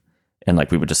Chris.com, and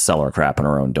like we would just sell our crap on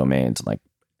our own domains. And like,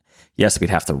 yes,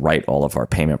 we'd have to write all of our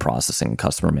payment processing and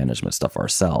customer management stuff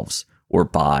ourselves or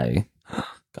buy,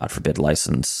 God forbid,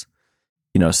 license,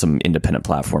 some independent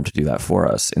platform to do that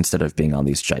for us instead of being on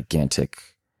these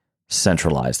gigantic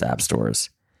centralized app stores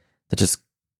that just,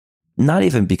 not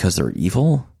even because they're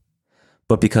evil,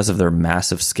 but because of their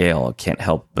massive scale, can't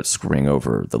help but screwing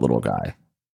over the little guy.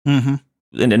 Mm-hmm.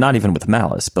 And not even with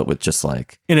malice, but with just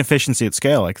like... inefficiency at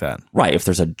scale like that. Right. If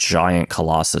there's a giant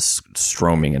colossus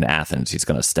stroming in Athens, he's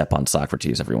going to step on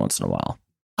Socrates every once in a while.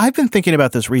 I've been thinking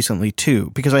about this recently,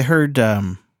 too, because I heard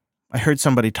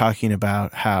somebody talking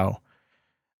about how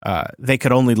they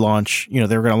could only launch, they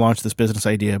were going to launch this business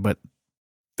idea, but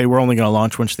they were only going to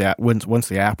launch once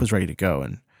the app was ready to go.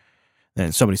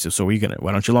 And somebody says, so why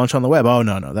don't you launch on the web? Oh,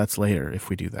 no, that's later if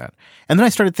we do that. And then I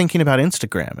started thinking about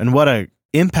Instagram and what a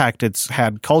impact it's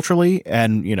had culturally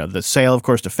and, the sale, of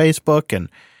course, to Facebook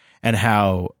and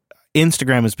how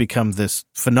Instagram has become this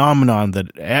phenomenon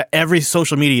that every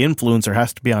social media influencer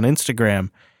has to be on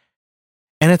Instagram.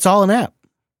 And it's all an app.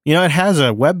 It has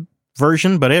a web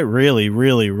version, but it really,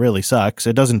 really, really sucks.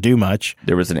 It doesn't do much.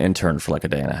 There was an intern for like a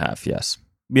day and a half, yes.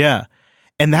 Yeah.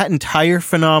 And that entire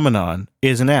phenomenon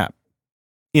is an app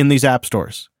in these app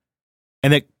stores.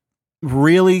 And it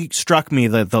really struck me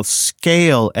that the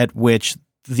scale at which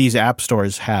these app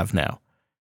stores have now.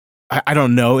 I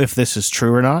don't know if this is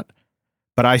true or not,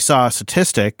 but I saw a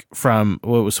statistic from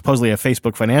what was supposedly a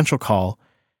Facebook financial call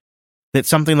that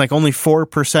something like only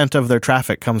 4% of their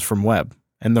traffic comes from web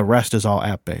and the rest is all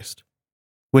app-based,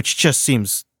 which just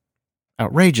seems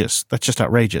outrageous. That's just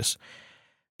outrageous.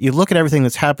 You look at everything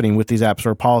that's happening with these app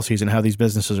store policies and how these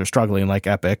businesses are struggling like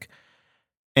Epic,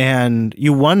 and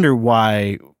you wonder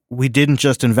why we didn't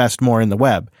just invest more in the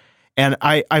web. And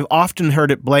I've often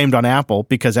heard it blamed on Apple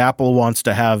because Apple wants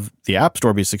to have the App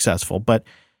Store be successful. But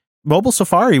mobile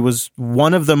Safari was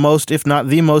one of the most, if not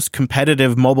the most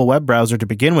competitive mobile web browser to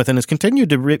begin with, and has continued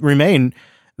to remain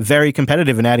very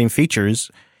competitive in adding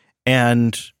features.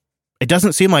 And it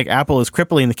doesn't seem like Apple is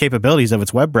crippling the capabilities of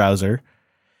its web browser.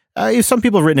 Some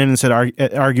people have written in and said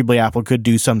arguably Apple could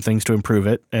do some things to improve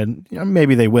it, and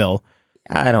maybe they will.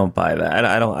 I don't buy that.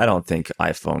 I don't think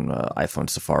iPhone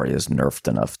Safari is nerfed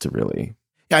enough to really.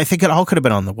 Yeah, I think it all could have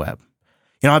been on the web.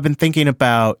 I've been thinking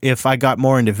about if I got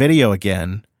more into video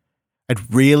again,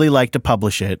 I'd really like to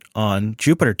publish it on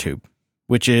JupyterTube,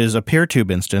 which is a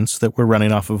PeerTube instance that we're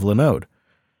running off of Linode.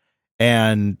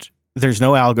 And there's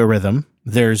no algorithm.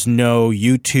 There's no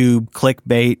YouTube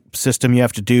clickbait system you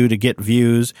have to do to get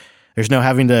views. There's no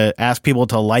having to ask people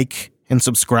to like and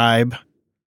subscribe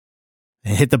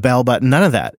and hit the bell button. None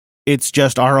of that. It's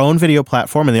just our own video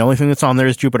platform, and the only thing that's on there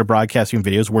is Jupiter Broadcasting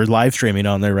videos. We're live streaming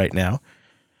on there right now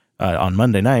on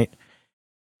Monday night.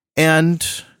 And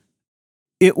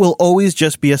it will always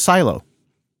just be a silo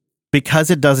because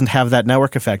it doesn't have that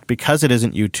network effect, because it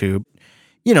isn't YouTube.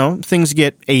 Things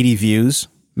get 80 views,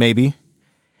 maybe,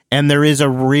 and there is a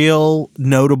real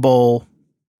notable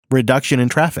reduction in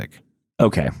traffic.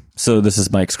 Okay, so this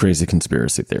is Mike's crazy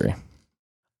conspiracy theory.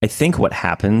 I think what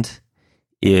happened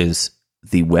is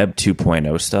the Web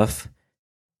 2.0 stuff,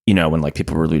 when like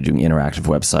people were really doing interactive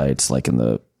websites, like in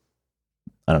the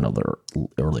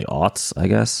early aughts, I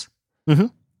guess,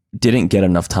 didn't get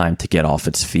enough time to get off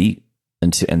its feet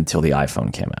until the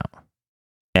iPhone came out.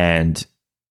 And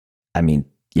I mean,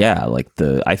 yeah,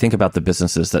 I think about the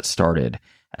businesses that started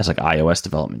as like iOS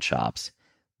development shops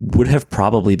would have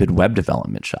probably been web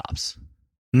development shops.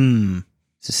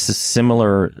 It's a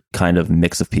similar kind of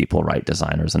mix of people, right?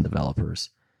 Designers and developers.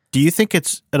 Do you think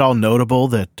it's at all notable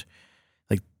that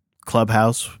like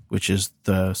Clubhouse, which is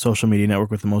the social media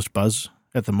network with the most buzz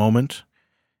at the moment,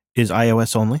 is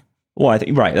iOS only? Well, I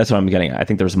think, right. That's what I'm getting at. I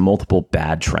think there's multiple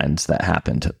bad trends that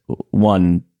happened.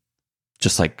 One,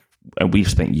 just like and we've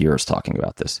spent years talking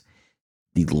about this,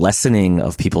 the lessening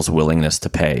of people's willingness to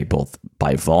pay both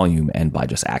by volume and by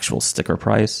just actual sticker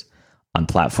price on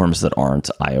platforms that aren't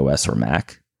iOS or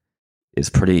Mac is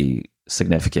pretty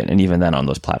significant. And even then on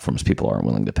those platforms, people aren't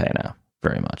willing to pay now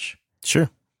very much. Sure.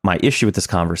 My issue with this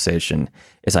conversation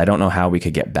is I don't know how we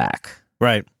could get back.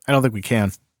 Right. I don't think we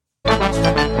can.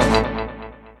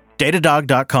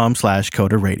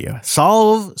 Datadog.com/Coder Radio.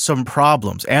 Solve some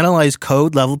problems. Analyze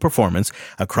code level performance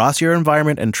across your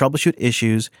environment and troubleshoot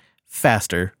issues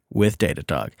faster with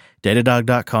Datadog.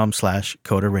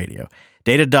 Datadog.com/Coder Radio.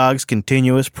 Datadog's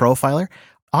continuous profiler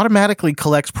automatically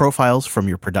collects profiles from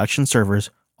your production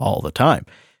servers all the time,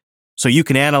 so you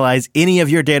can analyze any of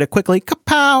your data quickly,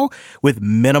 kapow, with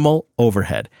minimal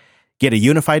overhead. Get a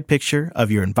unified picture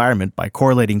of your environment by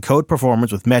correlating code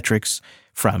performance with metrics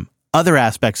from other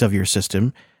aspects of your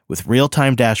system with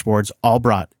real-time dashboards all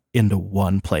brought into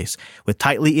one place. With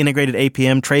tightly integrated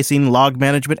APM tracing, log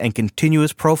management, and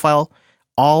continuous profile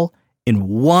all in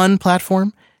one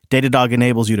platform, Datadog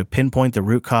enables you to pinpoint the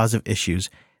root cause of issues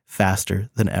faster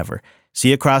than ever.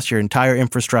 See across your entire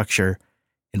infrastructure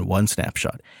in one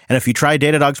snapshot. And if you try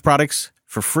Datadog's products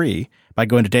for free by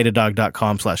going to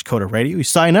Datadog.com/Coder Radio, you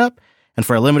sign up, and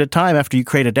for a limited time after you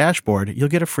create a dashboard, you'll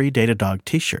get a free Datadog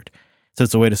t-shirt. So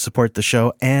it's a way to support the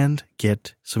show and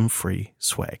get some free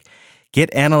swag. Get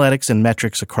analytics and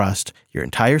metrics across your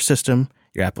entire system,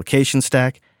 your application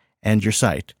stack, and your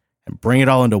site, and bring it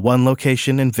all into one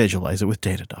location and visualize it with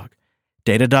Datadog.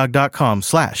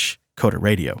 Datadog.com/Coder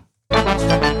Radio.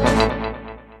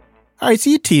 All right, so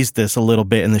you teased this a little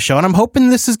bit in the show, and I'm hoping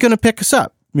this is going to pick us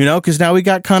up, because now we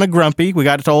got kind of grumpy. We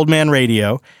got to old man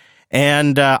radio.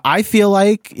 And I feel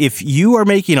like if you are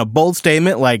making a bold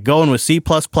statement like going with C++ in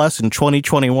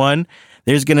 2021,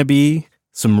 there's going to be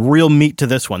some real meat to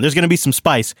this one. There's going to be some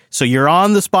spice. So you're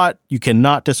on the spot. You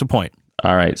cannot disappoint.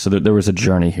 All right. So there was a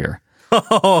journey here.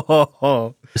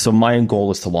 So my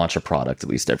goal is to launch a product at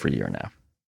least every year now.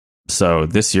 So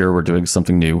this year we're doing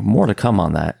something new. More to come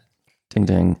on that. Ding,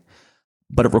 ding.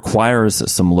 But it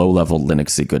requires some low-level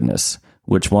Linuxy goodness,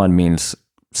 which one means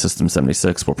System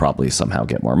 76 will probably somehow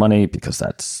get more money because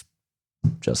that's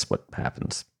just what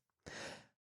happens.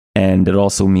 And it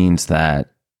also means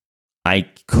that I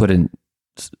couldn't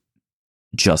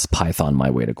just Python my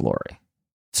way to glory.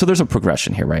 So there's a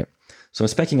progression here, right? So I'm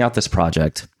speccing out this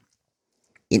project.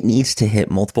 It needs to hit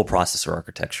multiple processor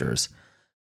architectures,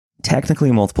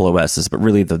 technically multiple OSs, but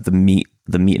really the meat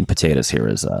and potatoes here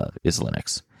is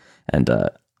Linux. And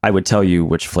I would tell you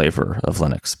which flavor of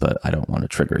Linux, but I don't want to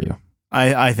trigger you.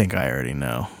 I think I already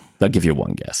know. I'll give you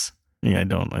one guess. Yeah, I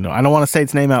don't want to say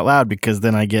its name out loud because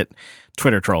then I get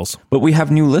Twitter trolls. But we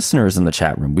have new listeners in the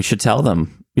chat room. We should tell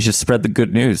them. We should spread the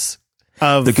good news.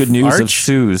 The good news Arch? of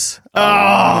SUSE.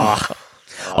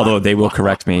 Although they will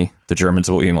correct me. The Germans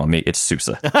will email me. It's SUSE.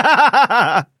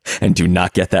 And do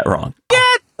not get that wrong.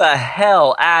 Get the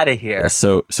hell out of here.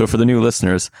 So for the new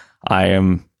listeners, I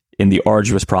am in the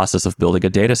arduous process of building a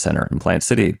data center in Plant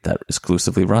City that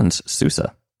exclusively runs SUSE.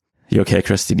 You okay,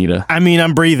 Chris? Do you need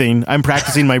I'm breathing. I'm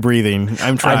practicing my breathing.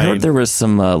 I'm trying. I heard there was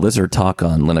some lizard talk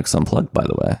on Linux Unplugged, by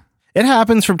the way. It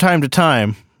happens from time to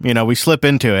time. We slip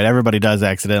into it. Everybody does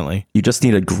accidentally. You just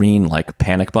need a green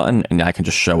panic button, and I can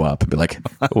just show up and be like,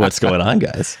 "What's going on,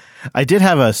 guys?" I did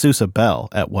have a SUSE bell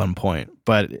at one point,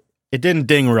 but it didn't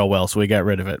ding real well, so we got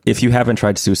rid of it. If you haven't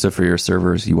tried SUSE for your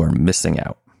servers, you are missing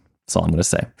out. That's all I'm going to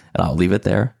say, and I'll leave it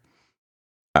there.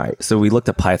 All right. So we looked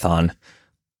at Python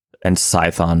and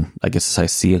Cython. I guess I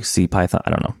C Python. I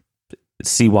don't know.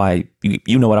 CY.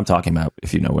 You know what I'm talking about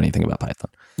if you know anything about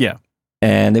Python. Yeah.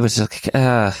 And it was just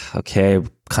okay,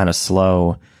 kind of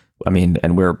slow. I mean,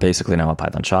 and we're basically now a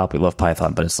Python shop. We love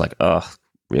Python, but it's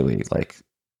really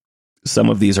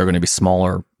some of these are going to be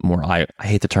smaller, more. I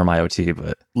hate the term IoT,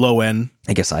 but low end.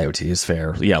 I guess IoT is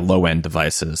fair. Yeah, low end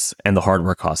devices, and the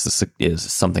hardware cost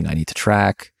is something I need to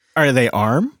track. Are they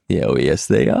ARM? Yeah, oh yes,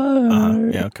 they are.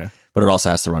 Yeah, okay. But it also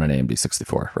has to run an AMD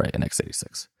 64, right? An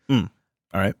x86. All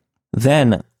right.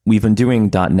 Then we've been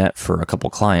doing .NET for a couple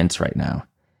clients right now.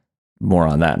 More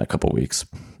on that in a couple weeks,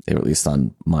 or at least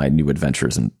on my new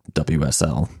adventures in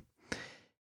WSL.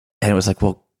 And it was like,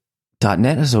 well,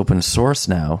 .NET is open source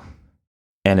now,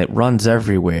 and it runs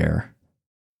everywhere,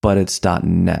 but it's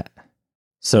 .NET.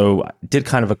 So I did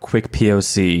kind of a quick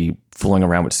POC fooling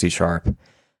around with C#.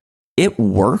 It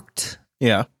worked.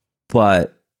 Yeah.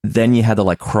 But then you had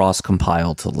to cross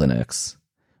compile to Linux,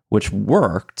 which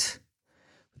worked.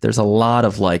 There's a lot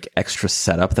of extra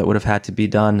setup that would have had to be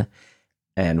done.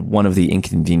 And one of the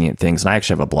inconvenient things, and I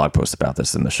actually have a blog post about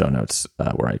this in the show notes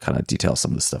where I kind of detail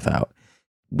some of this stuff out.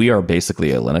 We are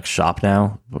basically a Linux shop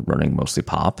now, running mostly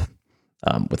POP.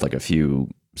 with like a few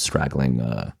straggling,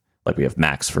 like we have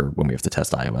Macs for when we have to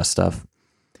test iOS stuff.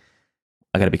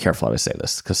 I got to be careful how I say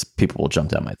this because people will jump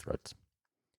down my throats.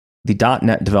 The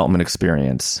 .NET development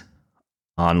experience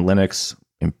on Linux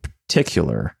in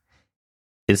particular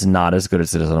is not as good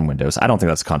as it is on Windows. I don't think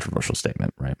that's a controversial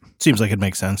statement, right? Seems like it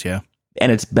makes sense, yeah.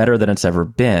 And it's better than it's ever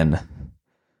been,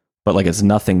 but like it's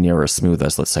nothing near as smooth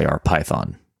as, let's say, our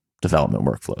Python development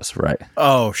workflows, right?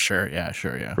 Oh, sure, yeah.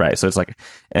 Right, so it's like,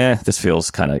 this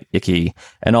feels kind of icky.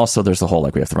 And also there's the whole,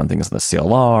 like, we have to run things in the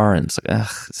CLR, and it's like,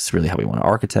 is this really how we want to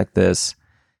architect this?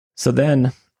 So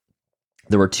then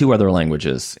there were two other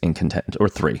languages in content, or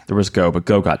three. There was Go, but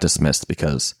Go got dismissed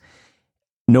because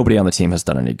nobody on the team has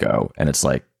done any Go. And it's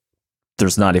like,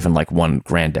 there's not even like one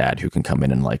granddad who can come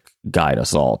in and like guide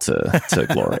us all to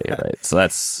glory, right? So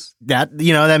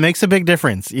that makes a big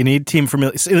difference. You need team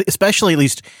familiarity, especially at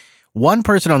least one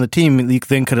person on the team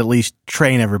then could at least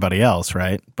train everybody else,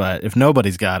 right? But if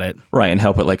nobody's got it. Right, and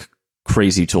help with like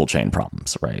crazy toolchain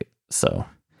problems, right? So,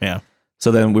 yeah.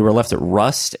 So then we were left at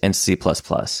Rust and C++,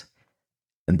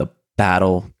 and the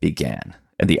battle began.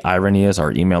 And the irony is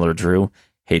our emailer, Drew,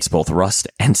 hates both Rust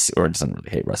and C, or doesn't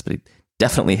really hate Rust, but he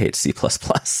definitely hates C++.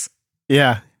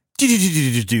 Yeah.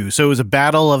 So it was a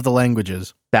battle of the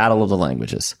languages. Battle of the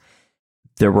languages.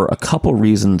 There were a couple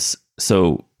reasons.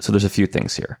 So there's a few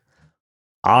things here.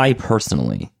 I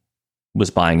personally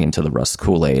was buying into the Rust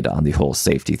Kool-Aid on the whole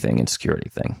safety thing and security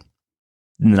thing.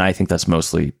 And I think that's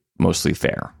mostly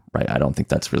fair, right? I don't think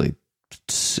that's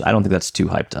too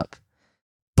hyped up.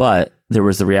 But there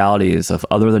was the realities of,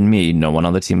 other than me, no one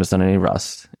on the team has done any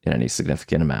Rust in any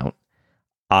significant amount.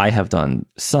 I have done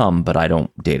some, but I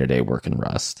don't day-to-day work in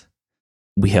Rust.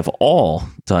 We have all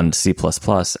done C++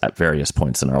 at various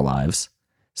points in our lives,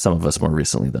 some of us more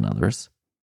recently than others.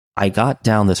 I got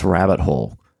down this rabbit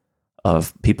hole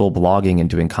of people blogging and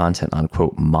doing content on,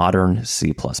 quote, modern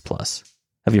C++.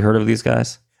 Have you heard of these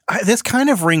guys? This kind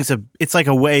of it's like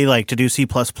a way like to do C++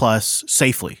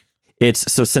 safely.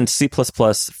 It's so since C++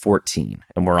 14,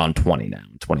 and we're on 20 now.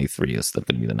 23 is going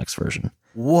to be the next version.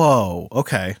 Whoa,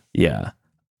 okay. Yeah.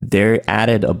 They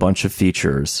added a bunch of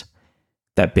features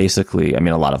that basically, I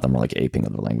mean, a lot of them are like aping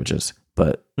other languages,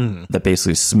 but that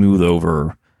basically smooth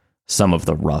over some of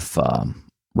the rough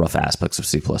aspects of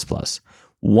C++.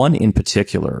 One in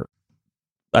particular,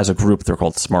 as a group, they're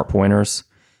called smart pointers.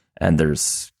 And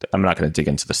I'm not going to dig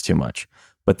into this too much,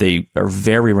 but they are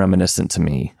very reminiscent to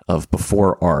me of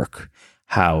before Arc,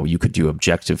 how you could do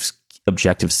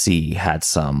Objective-C had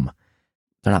some,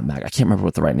 they're not I can't remember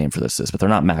what the right name for this is, but they're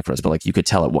not macros, but like you could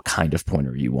tell it what kind of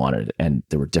pointer you wanted, and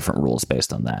there were different rules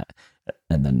based on that.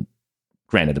 And then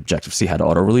granted, Objective-C had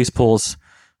auto-release pulls,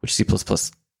 which C++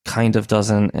 kind of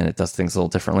doesn't, and it does things a little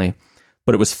differently.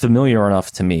 But it was familiar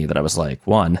enough to me that I was like,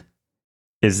 one,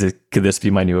 could this be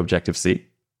my new Objective-C?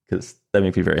 Because that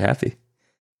makes me very happy.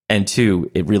 And two,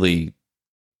 it really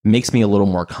makes me a little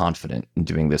more confident in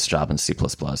doing this job in C++,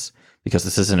 because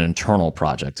this is an internal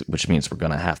project, which means we're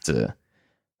going to have to,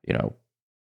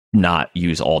 not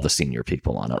use all the senior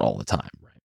people on it all the time.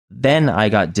 Right? Then I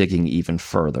got digging even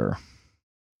further.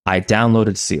 I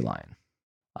downloaded CLion.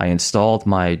 I installed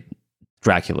my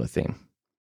Dracula theme,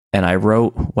 and I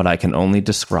wrote what I can only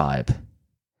describe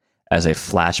as a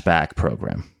flashback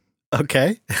program.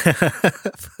 Okay.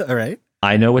 All right.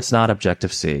 I know it's not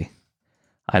Objective-C.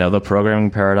 I know the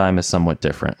programming paradigm is somewhat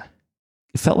different.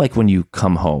 It felt like when you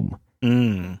come home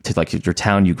to like your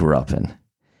town you grew up in.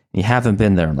 You haven't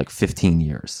been there in like 15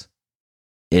 years.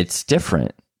 It's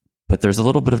different, but there's a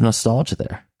little bit of nostalgia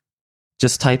there.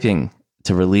 Just typing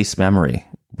to release memory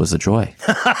was a joy.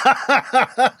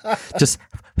 Just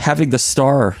having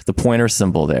the pointer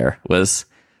symbol there was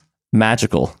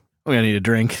magical. We're going to need a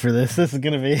drink for this. This is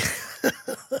going to be...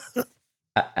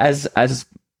 As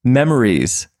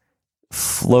memories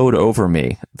flowed over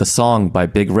me, the song by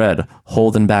Big Red,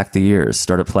 Holding Back the Years,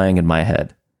 started playing in my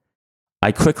head.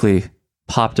 I quickly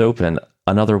popped open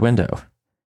another window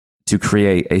to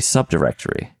create a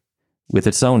subdirectory with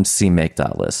its own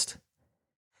CMake.list.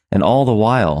 And all the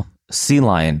while,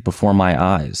 CLion before my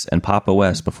eyes and Pop!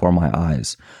 OS before my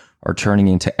eyes are turning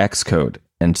into Xcode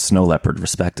and Snow Leopard,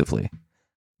 respectively.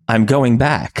 I'm going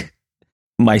back.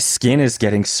 My skin is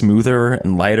getting smoother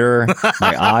and lighter.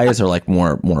 My eyes are like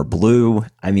more blue.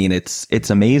 I mean, it's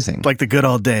amazing. Like the good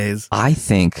old days. I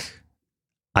think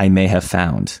I may have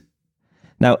found.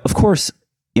 Now, of course,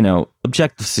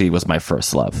 Objective-C was my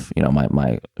first love.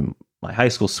 My high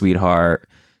school sweetheart.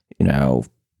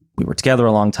 We were together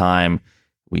a long time.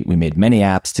 We made many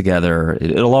apps together.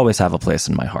 It'll always have a place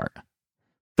in my heart.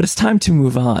 But it's time to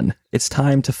move on. It's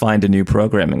time to find a new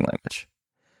programming language.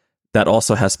 that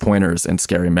also has pointers and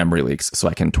scary memory leaks so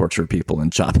I can torture people in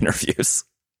job interviews.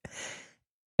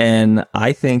 And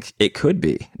I think it could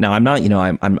be. Now, I'm not,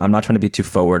 I'm not trying to be too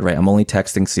forward, right? I'm only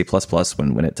texting C++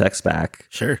 when it texts back.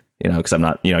 Sure. Because I'm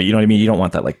not, you know what I mean? You don't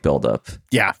want that like build up.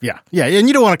 Yeah. And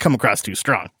you don't want to come across too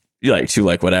strong. Too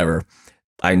whatever.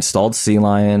 I installed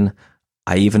CLion.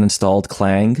 I even installed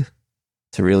Clang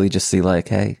to really just see like,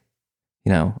 hey,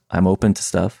 I'm open to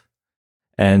stuff.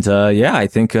 And I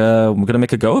think we're going to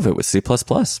make a go of it with C++.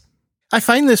 I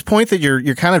find this point that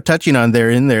you're kind of touching on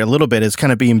in there a little bit is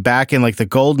kind of being back in like the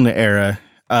golden era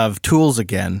of tools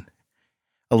again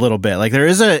a little bit. Like there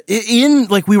is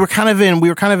we were kind of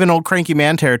in old cranky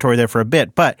man territory there for a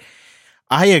bit, but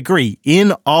I agree,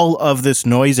 in all of this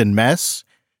noise and mess,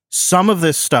 some of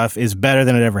this stuff is better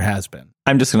than it ever has been.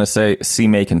 I'm just going to say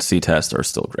CMake and CTest are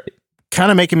still great.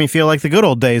 Kind of making me feel like the good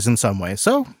old days in some ways.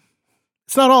 So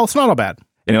it's not all bad.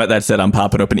 You know what? That said, I'm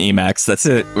popping open Emacs. That's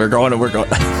it. We're going.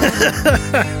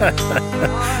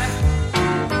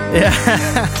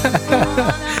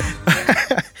 Yeah.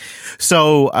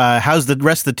 So, how's the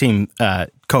rest of the team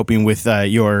coping with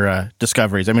your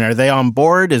discoveries? I mean, are they on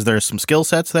board? Is there some skill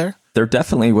sets there? There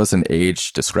definitely was an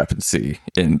age discrepancy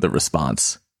in the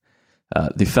response.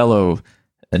 The fellow,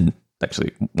 and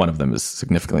actually one of them is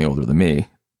significantly older than me,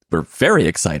 were very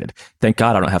excited. Thank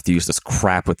God I don't have to use this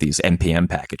crap with these NPM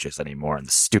packages anymore and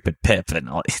the stupid pip and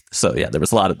all. So yeah, there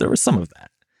was some of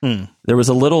that. There was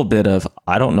a little bit of,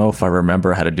 I don't know if I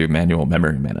remember how to do manual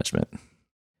memory management,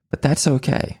 but that's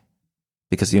okay.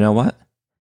 Because you know what?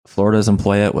 Florida's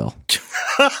employee at will.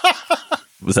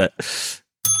 Was that?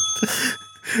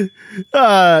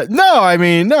 No,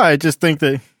 I just think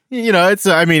that, it's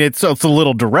a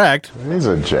little direct. He's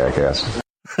a jackass.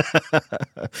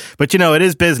 But it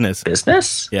is business.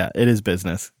 Business? Yeah, it is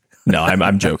business. No,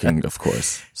 I'm joking, of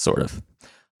course. Sort of.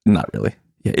 Not really.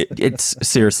 Yeah, it's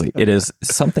seriously, it is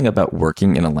something about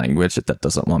working in a language that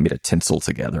doesn't want me to tinsel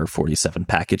together 47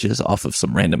 packages off of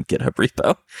some random GitHub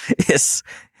repo.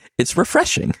 It's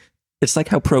refreshing. It's like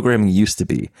how programming used to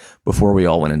be before we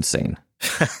all went insane.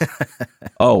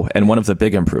 Oh, and one of the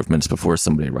big improvements before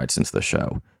somebody writes into the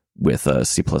show with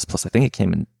C++, I think it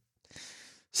came in,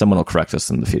 someone will correct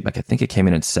us in the feedback, I think it came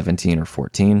in 17 or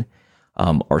 14,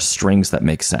 are strings that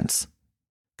make sense.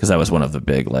 Because that was one of the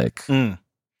big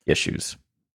issues.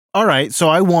 All right, so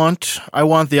I want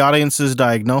the audience's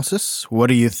diagnosis. What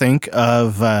do you think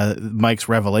of Mike's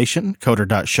revelation?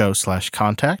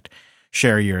 Coder.show/contact.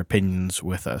 Share your opinions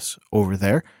with us over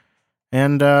there.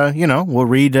 And, we'll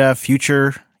read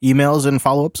future emails and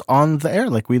follow-ups on the air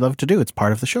like we love to do. It's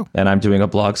part of the show. And I'm doing a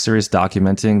blog series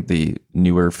documenting the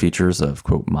newer features of,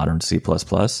 quote, modern C++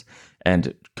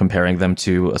 and comparing them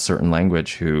to a certain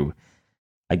language who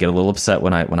I get a little upset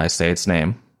when I say its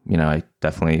name. I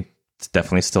it's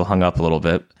definitely still hung up a little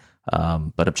bit.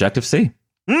 But Objective-C.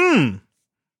 I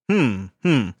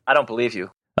don't believe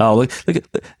you. Oh, look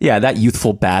yeah, that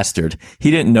youthful bastard.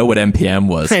 He didn't know what NPM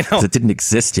was because it didn't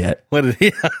exist yet.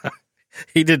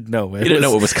 He didn't know it. He didn't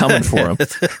know what was coming for him.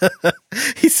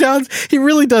 He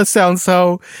really does sound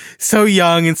so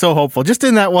young and so hopeful. Just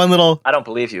in that one little. I don't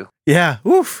believe you. Yeah.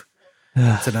 Oof.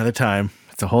 It's another time.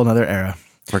 It's a whole nother era.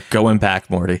 We're going back,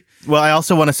 Morty. Well, I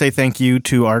also want to say thank you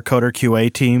to our Coder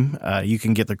QA team. You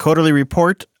can get the quarterly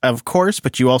report, of course,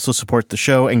 but you also support the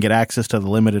show and get access to the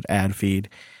limited ad feed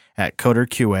at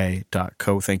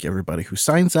coderqa.co. Thank you, everybody who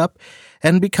signs up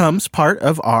and becomes part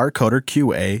of our Coder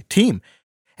QA team.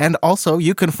 And also,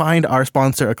 you can find our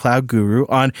sponsor, A Cloud Guru,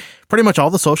 on pretty much all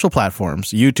the social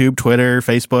platforms, YouTube, Twitter,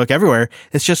 Facebook, everywhere.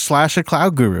 It's just /A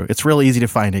Cloud Guru. It's real easy to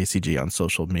find ACG on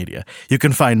social media. You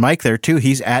can find Mike there, too.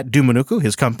 He's at Dumanuku.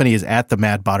 His company is at The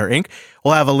Mad Botter Inc.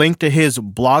 We'll have a link to his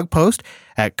blog post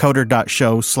at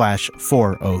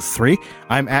coder.show/403.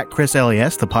 I'm at Chris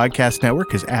LES. The podcast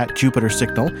network is at Jupiter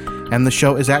Signal. And the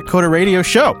show is at Coder Radio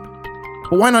Show.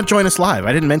 But why not join us live?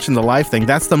 I didn't mention the live thing.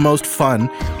 That's the most fun.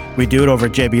 We do it over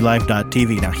at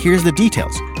jblive.tv. Now, here's the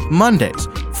details. Mondays,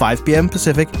 5 p.m.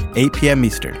 Pacific, 8 p.m.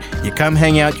 Eastern. You come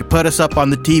hang out, you put us up on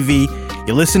the TV,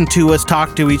 you listen to us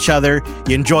talk to each other,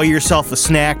 you enjoy yourself a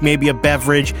snack, maybe a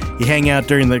beverage, you hang out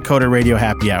during the Coder Radio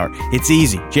happy hour. It's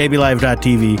easy.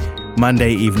 jblive.tv,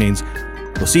 Monday evenings.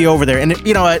 We'll see you over there. And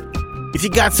you know what? If you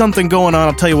got something going on,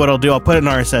 I'll tell you what I'll do. I'll put an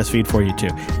RSS feed for you, too.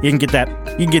 You can get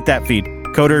that feed.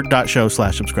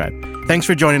 Coder.show/subscribe. Thanks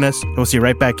for joining us. We'll see you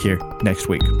right back here next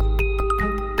week.